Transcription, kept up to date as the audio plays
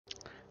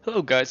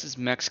Hello guys, this is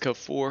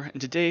MaxCo4, and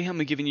today I'm going to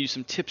be giving you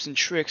some tips and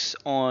tricks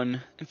on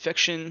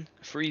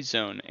infection-free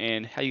zone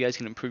and how you guys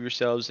can improve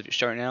yourselves if you're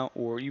starting out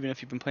or even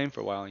if you've been playing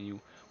for a while and you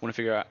want to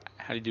figure out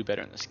how to do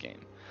better in this game.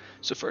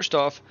 So first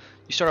off,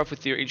 you start off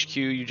with your HQ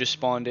you just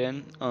spawned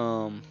in.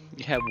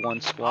 You have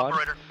one squad.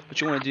 Operator. What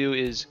you want to do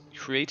is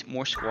create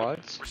more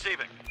squads.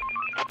 Receiving.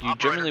 You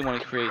generally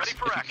want to create, Ready if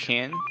for you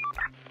action. can,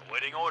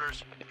 Waiting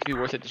orders. it can be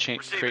worth it to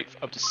Receiving. create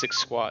up to 6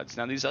 squads.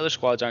 Now these other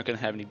squads aren't going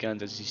to have any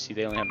guns, as you see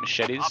they only have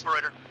machetes.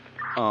 Operator.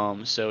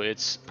 So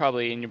it's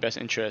probably in your best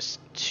interest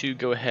to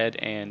go ahead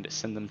and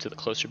send them to the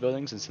closer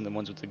buildings and send the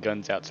ones with the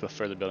guns out to the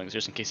further buildings,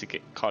 just in case they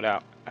get caught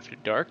out after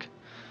dark.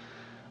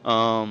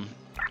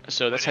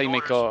 So that's how you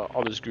make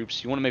all those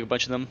groups. You want to make a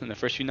bunch of them in the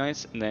first few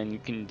nights, and then you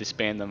can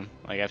disband them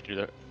like after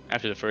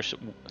the first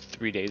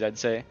 3 days, I'd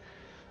say.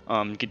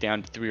 Get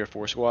down to 3 or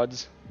 4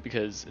 squads,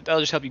 because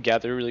that'll just help you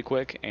gather really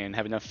quick and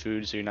have enough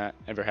food, so you're not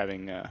ever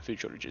having food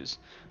shortages,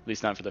 at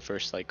least not for the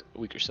first like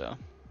week or so.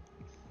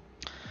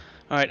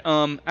 Alright,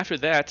 after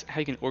that, how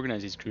you can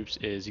organize these groups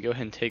is you go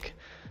ahead and take,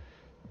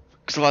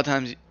 because a lot of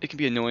times it can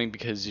be annoying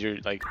because you're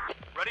like,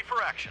 Ready for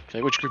action.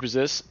 which group is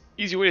this?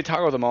 Easy way to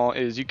toggle them all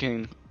is you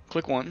can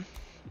click one,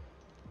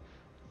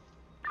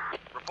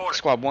 Reporting.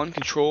 squad 1,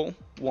 control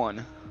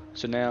 1.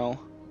 So now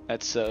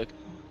that's number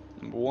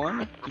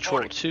 1,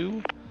 control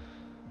Reporting. 2,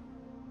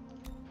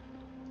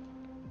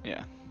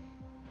 yeah,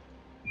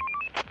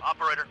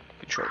 Operator.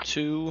 control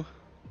 2,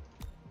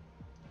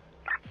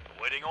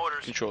 Waiting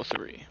orders. control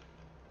 3.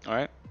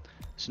 Alright,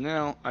 so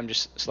now I'm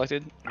just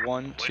selected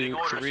 1, 2, Waiting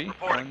orders. 3,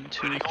 Reporting. 1,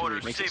 2, Waiting 3.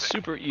 orders. Makes it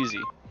Receiving. super easy.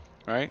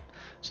 Alright,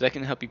 so that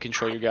can help you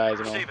control your guys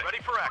and all. Receiving. Ready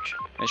for action.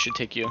 That should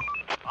take you,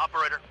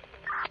 Operator.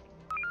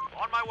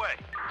 On my way.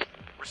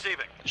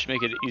 Receiving. it should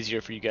make it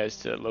easier for you guys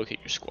to locate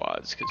your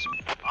squads, because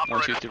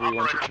 1, 2, Operator. 3,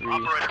 1, 2, 3.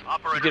 Operator. You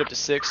Operator. get up to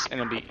 6 and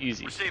it'll be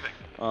easy. Receiving.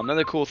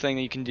 Another cool thing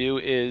that you can do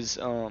is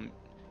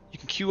you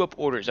can queue up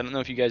orders. I don't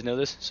know if you guys know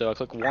this, so I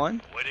click 1,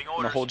 Waiting I'm gonna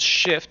orders. hold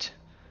shift,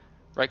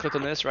 right click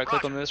on this, right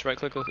click on this, right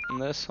click on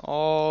this,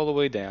 all the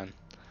way down.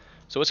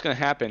 So what's gonna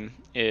happen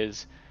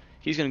is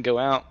he's gonna go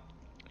out,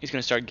 he's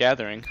gonna start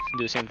gathering, and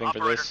do the same thing for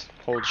this.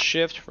 Hold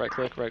shift, right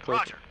click, right click.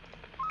 Roger.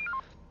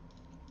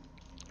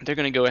 They're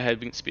gonna go ahead,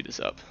 we can speed this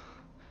up.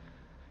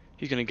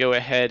 He's gonna go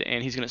ahead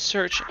and he's gonna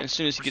search, and as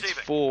soon as he gets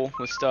Receiving. full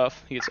with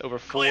stuff, he gets over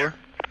 4, Clear.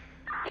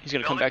 he's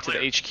gonna come back to the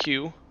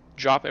HQ,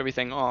 drop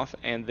everything off,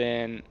 and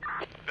then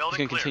he's Building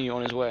gonna clear. continue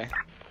on his way.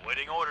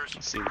 Waiting orders.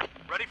 Let's see.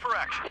 Ready for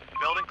action.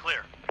 Building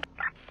clear.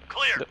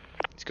 Clear.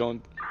 He's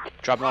going,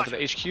 dropping off at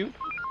the HQ.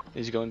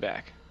 He's going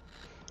back.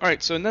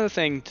 Alright, so another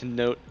thing to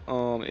note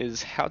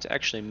is how to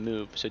actually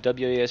move. So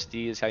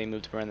WASD is how you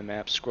move around the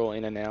map, scroll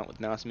in and out with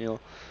mouse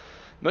wheel.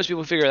 Most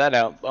people figure that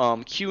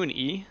out. Q and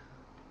E,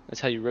 that's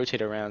how you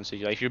rotate around. So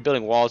if you're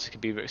building walls, it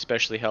could be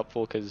especially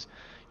helpful because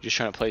you're just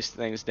trying to place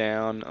things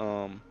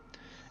down.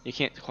 You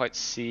can't quite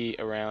see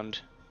around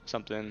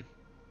something. You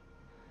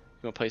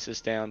want to place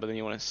this down, but then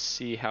you want to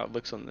see how it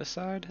looks on this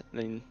side,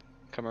 and then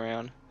come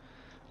around.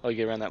 Oh, you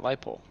get around that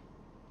light pole.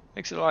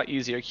 Makes it a lot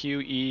easier.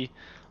 Q, E,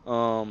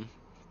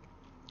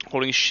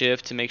 holding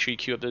shift to make sure you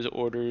queue up those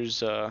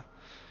orders.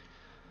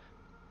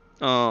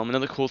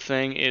 Another cool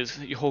thing is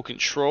you hold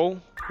control.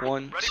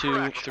 1, Ready 2, for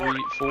action. 3,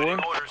 Waiting 4.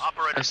 orders. I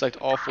Operator. select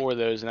all 4 of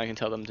those, and I can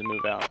tell them to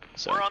move out.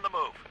 So We're on the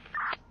move.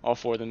 all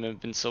 4 of them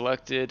have been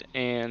selected,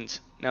 and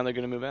now they're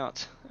going to move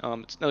out.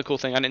 It's another cool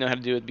thing I didn't know how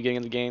to do at the beginning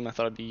of the game. I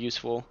thought it'd be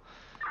useful.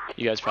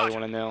 You guys probably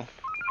want to know.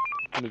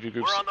 Move your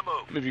groups. We're on the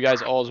move. Move you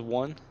guys all as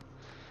one.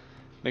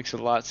 Makes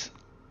it lots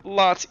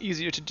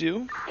easier to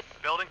do.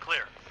 Building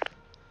clear.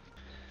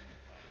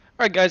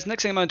 Alright guys,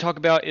 next thing I'm going to talk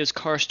about is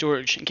car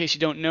storage. In case you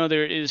don't know,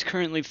 there is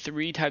currently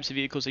 3 types of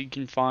vehicles that you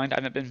can find.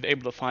 I haven't been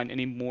able to find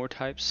any more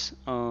types.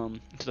 So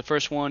the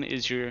first one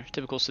is your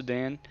typical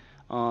sedan.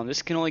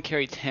 This can only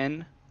carry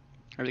 10,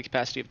 or the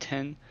capacity of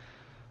 10.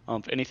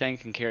 If anything,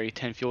 it can carry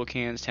 10 fuel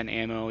cans, 10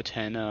 ammo,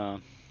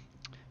 10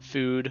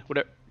 food,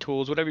 whatever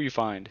tools, whatever you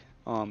find.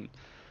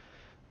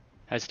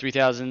 Has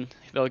 3,000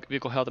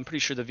 vehicle health. I'm pretty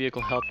sure the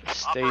vehicle health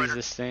stays Operator.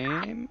 the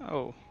same.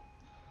 Oh.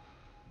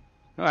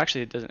 No,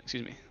 actually it doesn't.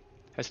 Excuse me.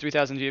 Has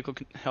 3,000 vehicle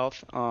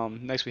health.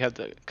 Next we have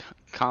the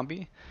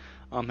combi.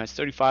 Has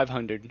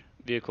 3,500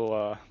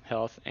 vehicle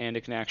health, and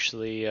it can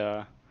actually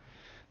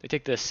they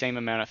take the same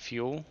amount of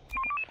fuel,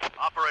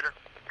 Operator.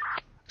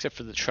 except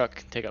for the truck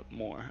can take up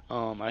more.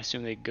 I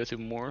assume they go through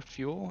more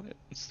fuel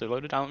once they're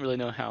loaded. I don't really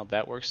know how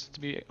that works, to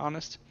be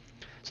honest.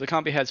 So the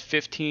combi has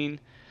 15,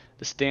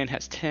 the sedan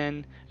has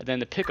 10, and then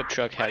the pickup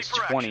truck has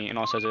 20 and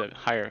also has a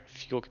higher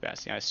fuel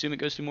capacity. I assume it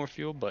goes through more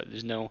fuel, but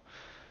there's no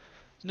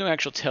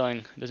actual telling.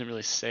 It doesn't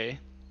really say.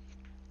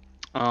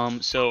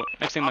 So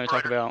next thing I'm going to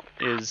talk about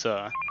is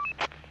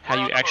how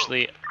you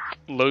actually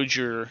load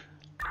your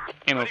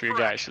ammo for your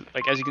guys. So,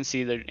 like as you can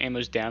see, the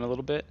ammo's down a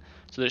little bit.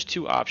 So there's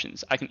 2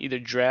 options. I can either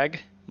drag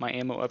my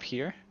ammo up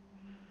here,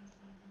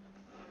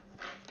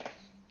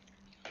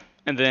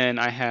 and then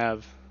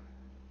I've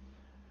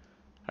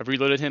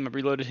reloaded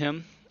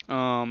him,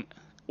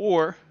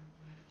 or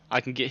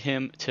I can get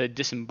him to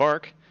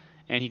disembark,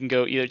 and he can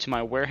go either to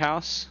my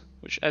warehouse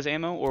which has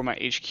ammo, or my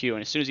HQ.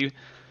 And as soon as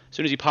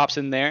he pops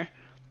in there,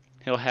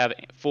 he'll have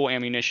full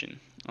ammunition.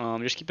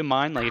 Just keep in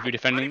mind, like if you're Ready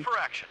defending, for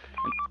action.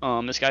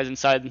 this guy's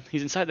inside.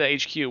 He's inside the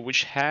HQ,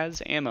 which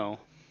has ammo.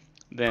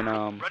 Then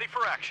Ready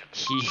for action.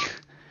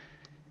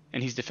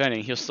 he's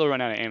defending. He'll still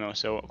run out of ammo.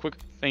 So a quick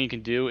thing you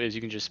can do is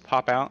you can just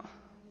pop out,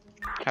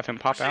 have him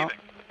pop out,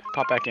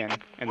 pop back in,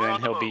 and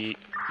then he'll be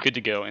good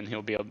to go, and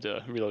he'll be able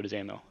to reload his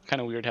ammo. Kind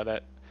of weird how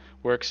that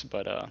works,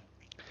 but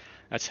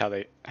that's how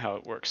it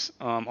works.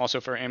 Also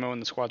for ammo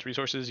in the squad's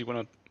resources, you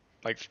want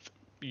to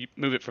you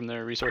move it from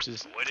their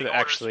resources to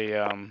actually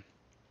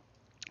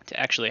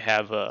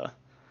have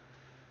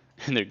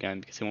in their gun,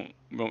 because they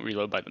won't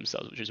reload by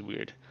themselves, which is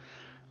weird.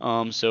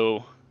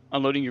 So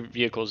unloading your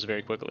vehicles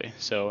very quickly.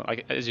 So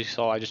as you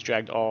saw, I just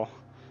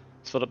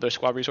filled up their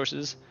squad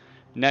resources.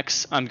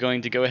 Next, I'm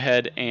going to go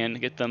ahead and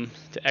get them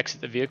to exit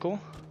the vehicle.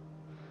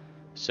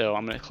 So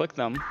I'm going to click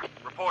them,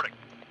 Reporting.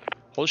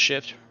 hold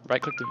shift,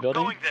 right click the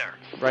building, Going there.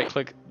 right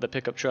click the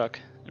pickup truck,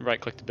 and right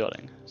click the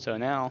building. So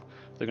now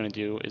what they're going to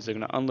do is they're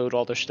going to unload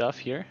all their stuff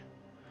here.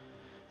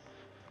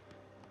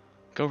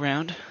 Go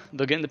around,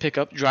 they'll get in the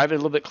pickup, drive it a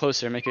little bit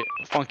closer, make it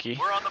funky,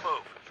 We're on the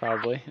move.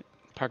 probably.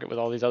 Park it with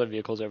all these other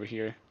vehicles over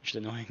here, which is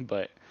annoying,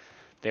 but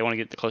they want to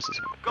get the closest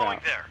Going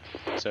route.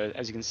 there. So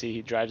as you can see,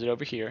 he drives it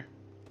over here.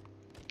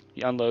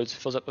 He unloads,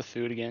 fills up with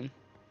food again,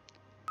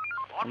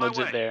 On my unloads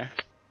way. it there,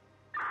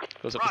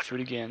 fills up with Roger. food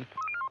again,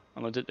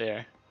 unloads it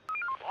there,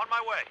 On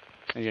my way.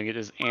 and he's going to get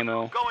his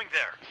ammo Going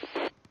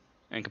there.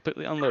 and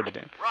completely unloaded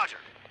it. Roger.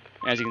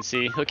 As you can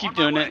see, he'll keep On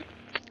my doing way. it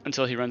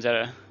until he runs out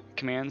of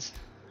commands,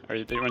 or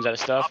he runs out of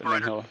stuff, and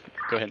then Operator.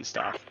 he'll go ahead and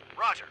stop.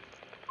 Roger.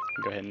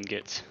 Go ahead and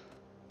get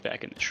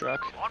back in the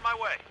truck. On my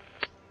way.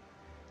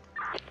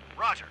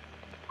 Roger.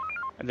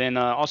 And then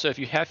also, if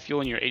you have fuel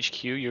in your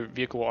HQ, your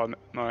vehicle will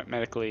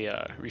automatically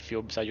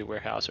refuel beside your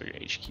warehouse or your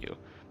HQ.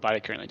 But I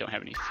currently don't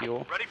have any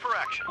fuel, Ready for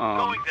action. Um,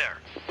 Going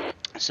there.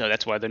 so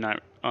that's why they're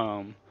not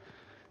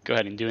go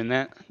ahead and doing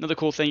that. Another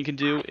cool thing you can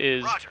do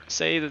is Roger.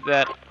 say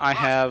that I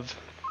have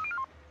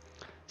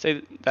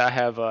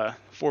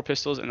 4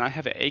 pistols and I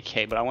have an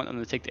AK, but I want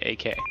them to take the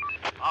AK.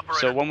 Operator.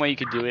 So one way you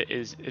could do it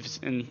is, if it's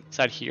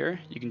inside here,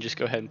 you can just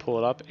go ahead and pull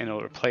it up and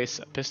it'll replace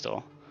a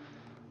pistol.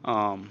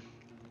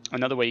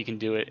 Another way you can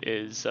do it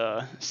is,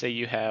 say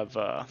you have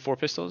 4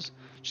 pistols,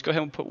 just go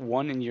ahead and put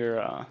 1 in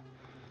your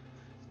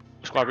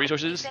squad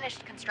resources.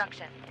 Finished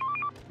construction.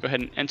 Go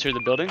ahead and enter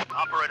the building,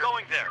 Operator.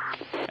 Going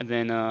there. and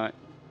then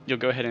you'll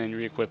go ahead and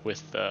re-equip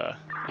with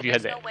if you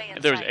had There's no way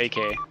if there was inside.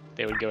 AK,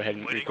 they would go ahead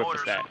and Waiting re-equip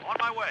orders. with that. On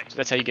my way. So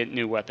that's how you get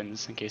new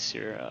weapons, in case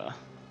you're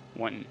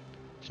wanting.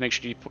 Just make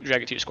sure you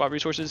drag it to your squad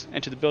resources,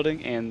 enter the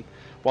building, and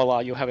voila,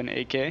 you'll have an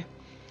AK.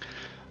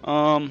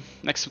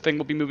 Next thing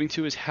we'll be moving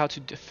to is how to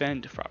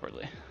defend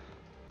properly.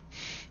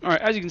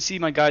 Alright, as you can see,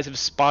 my guys have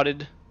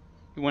spotted,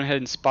 we went ahead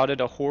and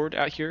spotted a horde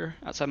out here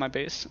outside my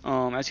base.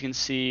 As you can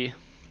see, if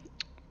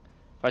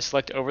I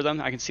select over them,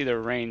 I can see their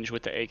range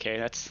with the AK.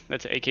 That's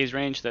the AK's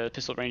range. The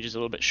pistol range is a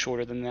little bit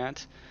shorter than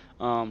that.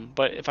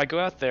 But if I go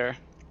out there,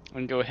 I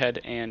can go ahead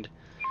and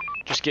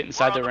just get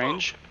inside the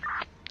range,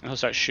 and he'll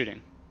start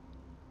shooting.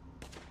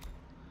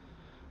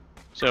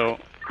 So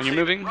when you're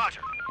moving,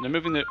 Roger. when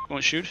they're moving, they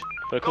won't shoot.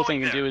 But a cool thing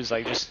you can do is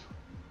like just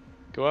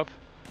go up,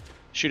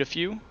 shoot a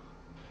few,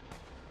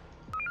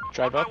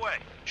 drive On up, my way.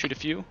 shoot a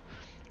few,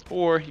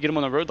 or you get them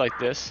on the road like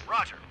this.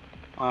 Roger.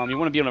 You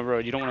want to be on the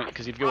road. You don't want to,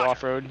 because if you go Roger.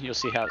 off-road, you'll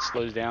see how it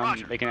slows down.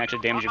 Roger. They can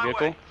actually damage On your my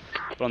vehicle.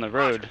 way. But on the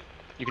road, Roger.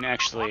 you can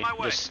actually On my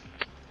way. just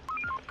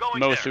Going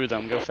mow there. through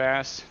them. Go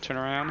fast, turn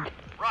around,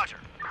 Roger.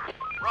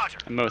 Roger.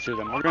 and mow through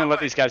them. We're On going to my let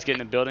way. these guys get in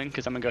the building,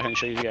 because I'm going to go ahead and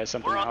show you guys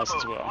something We're on the else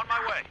as move. well. On my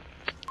way.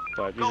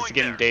 But this is Going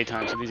getting there.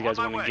 daytime, so these guys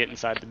On my want to way. get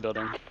inside the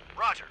building.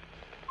 Roger.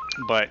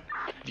 But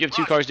if you have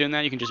 2 Roger. cars doing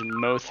that, you can just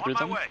mow through On my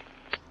them way.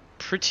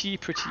 pretty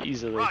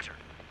easily. Roger.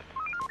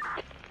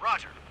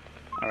 Roger.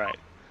 Alright,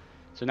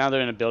 so now they're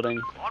in a building.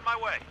 On my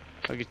way.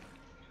 Okay.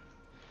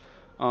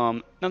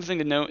 Another thing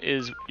to note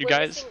is you We're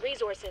guys, missing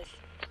resources.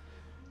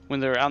 when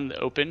they're out in the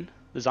open,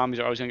 the zombies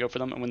are always going to go for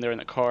them, and when they're in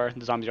the car,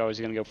 the zombies are always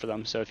going to go for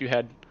them. So if you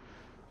had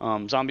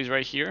zombies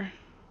right here,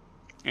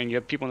 and you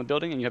have people in the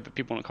building, and you have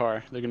people in the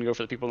car, they're going to go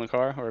for the people in the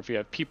car. Or if you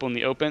have people in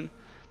the open,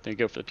 they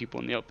go for the people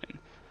in the open.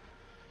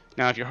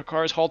 Now, if your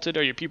car is halted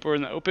or your people are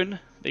in the open,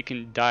 they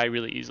can die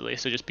really easily.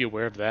 So just be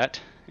aware of that,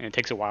 and it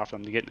takes a while for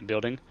them to get in the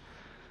building.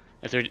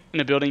 If they're in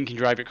the building, you can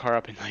drive your car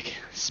up and like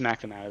smack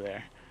them out of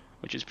there,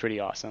 which is pretty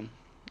awesome.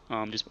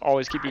 Just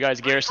always keep your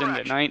guys garrisoned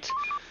at night,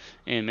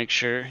 and make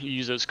sure you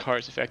use those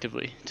cars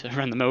effectively to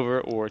run them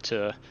over or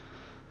to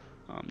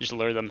just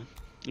lure them.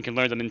 You can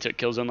lure them into a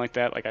kill zone like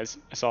that. Like I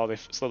saw, they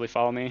slowly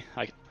follow me.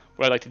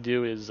 What I like to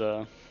do is,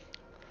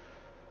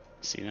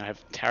 see, I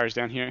have towers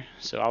down here,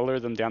 so I'll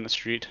lure them down the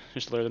street.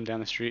 Just lure them down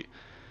the street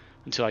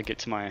until I get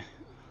to my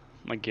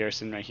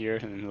garrison right here,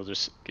 and then they'll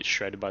just get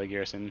shredded by the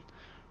garrison.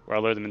 Or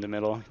I'll lure them in the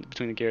middle,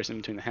 between the garrison,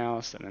 between the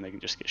house, and then they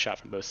can just get shot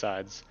from both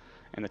sides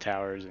and the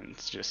towers, and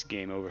it's just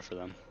game over for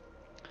them.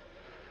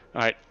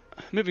 Alright,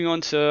 moving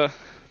on to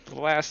the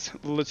last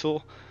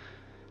little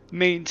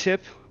main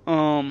tip.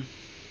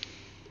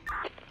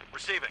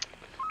 Receiving.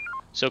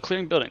 So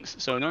clearing buildings.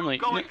 So normally,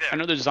 I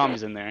know there's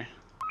zombies in there,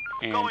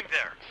 and Going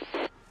there.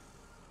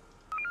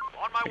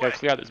 On my I way. gotta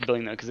clear out this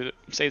building though, because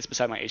say it's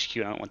beside my HQ,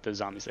 and I don't want the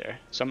zombies there.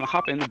 So I'm gonna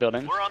hop in the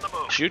building, We're on the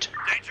move. shoot,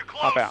 Danger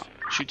close. hop out,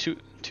 shoot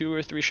two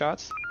or three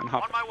shots, and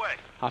On my way.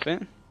 hop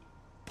in,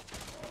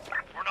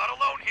 We're not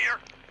alone here.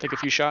 take a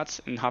few shots,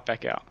 and hop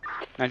back out.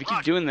 Now if you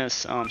keep doing this,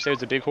 say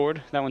it's a big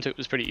horde, that one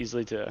was pretty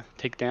easily to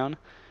take down.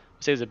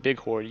 Say it's a big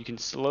horde, you can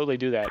slowly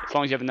do that as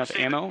long as you have enough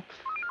ammo,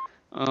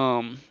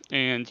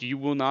 and you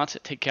will not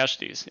take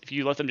casualties. If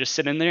you let them just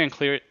sit in there and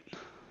clear it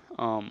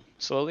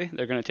slowly,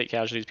 they're going to take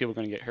casualties, people are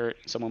going to get hurt,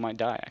 someone might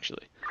die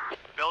actually.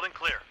 Building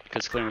clear.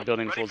 Because clearing a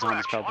building full of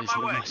zombies probably isn't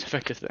the most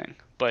effective thing.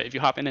 But if you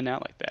hop in and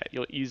out like that,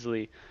 you'll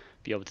easily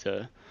be able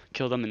to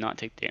kill them and not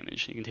take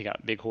damage. You can take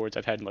out big hordes.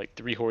 I've had like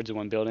 3 hordes in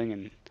one building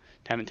and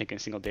haven't taken a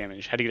single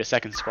damage. Had to get a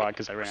second squad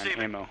because I ran out of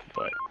ammo,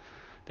 but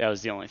that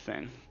was the only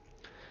thing.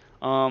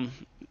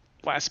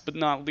 Last but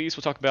not least,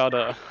 we'll talk about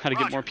how to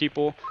get more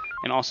people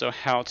and also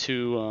how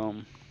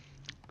to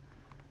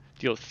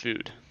deal with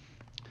food.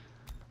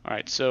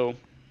 Alright, so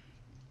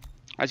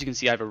as you can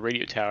see, I have a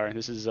radio tower.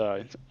 This is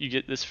you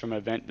get this from an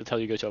event that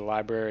tells you to go to a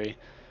library,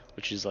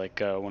 which is like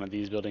one of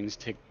these buildings.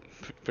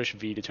 Push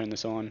V to turn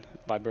this on.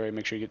 Library.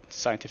 Make sure you get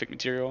scientific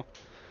material.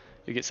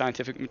 You get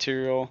scientific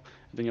material,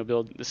 then you'll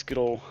build this good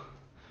old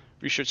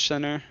research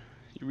center.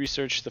 You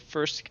research the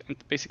first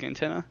basic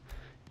antenna.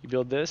 You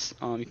build this.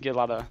 You can get a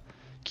lot of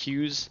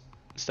cues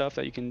and stuff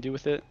that you can do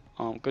with it.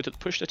 Go to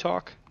push to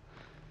talk,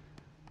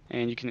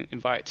 and you can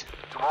invite.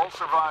 To all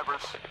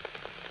survivors,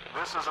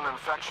 this is an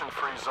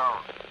infection-free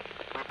zone.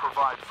 We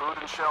provide food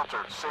and shelter,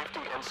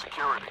 safety and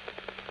security.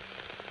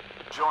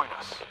 Join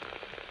us.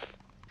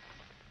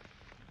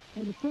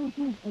 And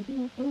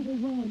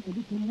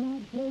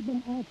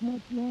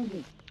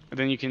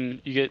then you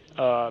get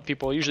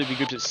people, usually be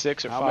groups of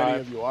 6 or 5. How many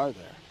of you are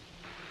there?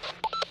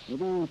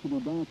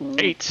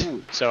 8.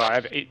 So I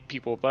have 8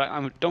 people, but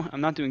I'm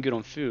not doing good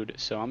on food,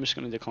 so I'm just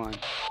going to decline.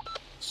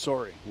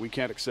 Sorry, we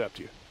can't accept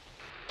you.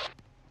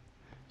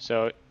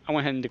 So I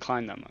went ahead and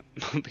declined them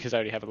because I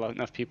already have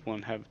enough people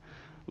and have a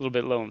little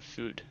bit low on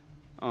food.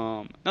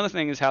 Another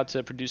thing is how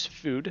to produce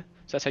food.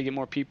 So that's how you get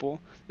more people.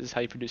 This is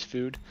how you produce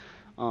food.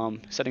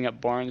 Setting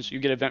up barns. You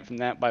get an event from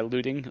that by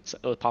looting.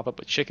 It'll pop up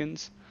with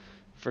chickens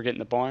for getting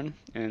the barn,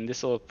 and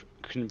this will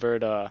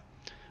convert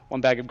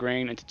 1 bag of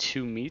grain into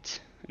 2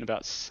 meat in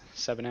about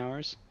 7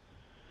 hours.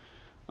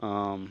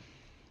 I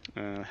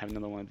have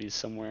another one of these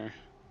somewhere.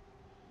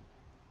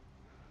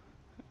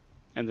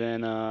 And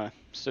then and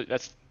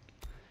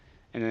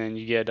then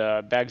you get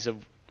bags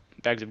of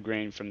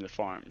grain from the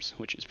farms,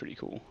 which is pretty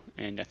cool.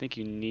 And I think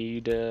you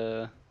need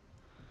to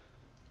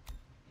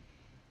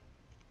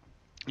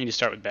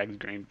start with bags of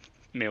grain,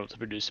 be able to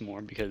produce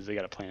more because they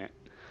got to plant it.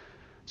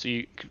 So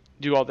you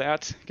do all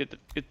that, get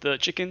the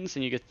chickens,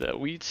 and you get the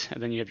wheat,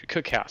 and then you have your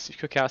cookhouse.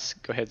 Your cookhouse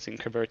go ahead and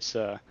converts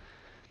a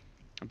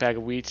bag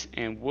of wheat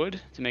and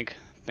wood to make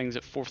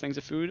 4 things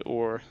of food,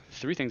 or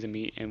 3 things of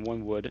meat and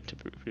 1 wood to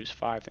produce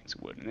 5 things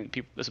of wood. And then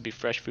this will be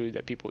fresh food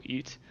that people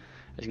eat.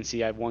 As you can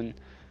see, I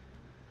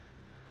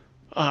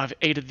have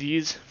 8 of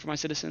these for my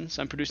citizens,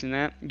 so I'm producing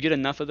that. You get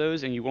enough of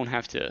those, and you won't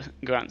have to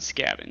go out and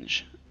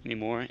scavenge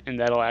anymore, and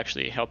that'll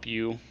actually help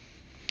you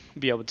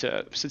be able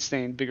to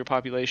sustain bigger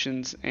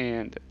populations,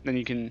 and then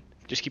you can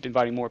just keep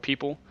inviting more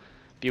people.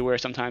 Be aware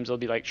sometimes there'll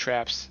be like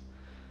traps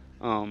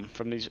from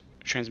these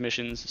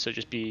transmissions, so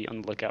just be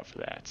on the lookout for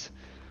that.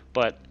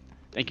 But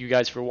thank you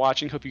guys for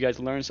watching. Hope you guys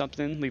learned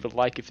something. Leave a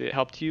like if it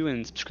helped you,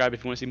 and subscribe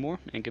if you want to see more,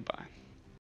 and goodbye.